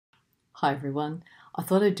Hi everyone. I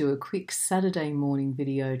thought I'd do a quick Saturday morning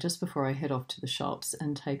video just before I head off to the shops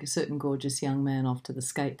and take a certain gorgeous young man off to the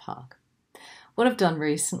skate park. What I've done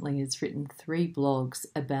recently is written 3 blogs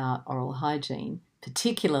about oral hygiene,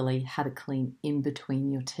 particularly how to clean in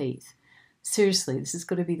between your teeth. Seriously, this has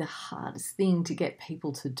got to be the hardest thing to get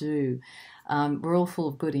people to do. We're all full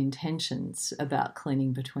of good intentions about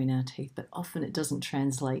cleaning between our teeth, but often it doesn't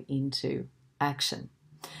translate into action.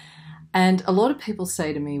 And a lot of people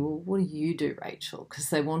say to me, well, what do you do, Rachel? Because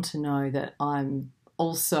they want to know that I'm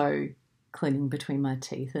also cleaning between my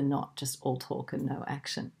teeth and not just all talk and no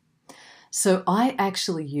action. So I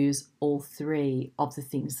actually use all 3 of the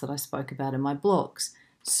things that I spoke about in my blogs.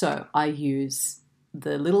 So I use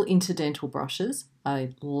the little interdental brushes. I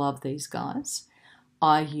love these guys.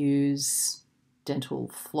 I use dental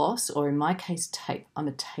floss, or in my case, tape. I'm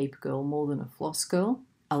a tape girl more than a floss girl.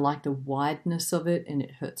 I like the wideness of it and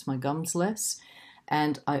it hurts my gums less.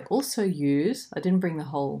 And I also use, I didn't bring the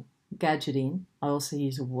whole gadget in, I also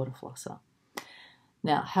use a water flosser.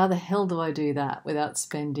 Now, how the hell do I do that without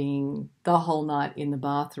spending the whole night in the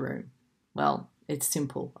bathroom? Well, it's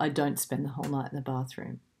simple. I don't spend the whole night in the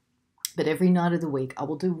bathroom. But every night of the week, I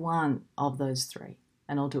will do one of those 3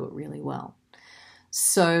 and I'll do it really well.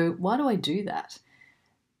 So why do I do that?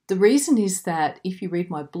 The reason is that if you read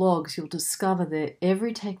my blogs, you'll discover that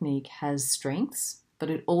every technique has strengths, but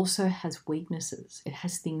it also has weaknesses. It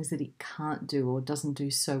has things that it can't do or doesn't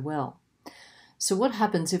do so well. So what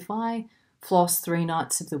happens if I floss 3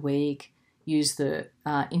 nights of the week, use the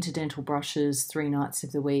interdental brushes 3 nights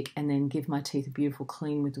of the week, and then give my teeth a beautiful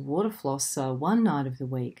clean with the water flosser 1 night of the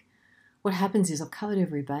week? What happens is I've covered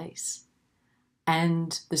every base.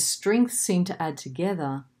 And the strengths seem to add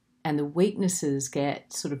together and the weaknesses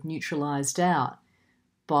get sort of neutralized out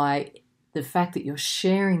by the fact that you're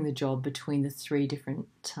sharing the job between the 3 different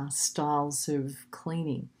styles of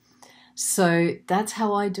cleaning. So that's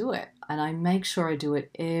how I do it. And I make sure I do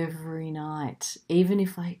it every night. Even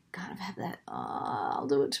if I kind of have that, I'll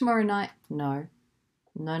do it tomorrow night. No.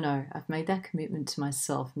 I've made that commitment to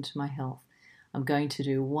myself and to my health. I'm going to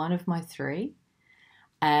do 1 of my 3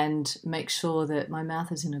 and make sure that my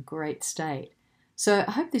mouth is in a great state. So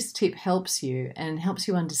I hope this tip helps you and helps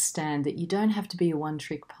you understand that you don't have to be a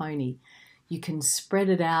one-trick pony. You can spread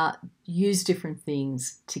it out, use different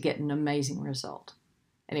things to get an amazing result.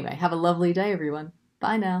 Anyway, have a lovely day, everyone.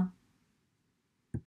 Bye now.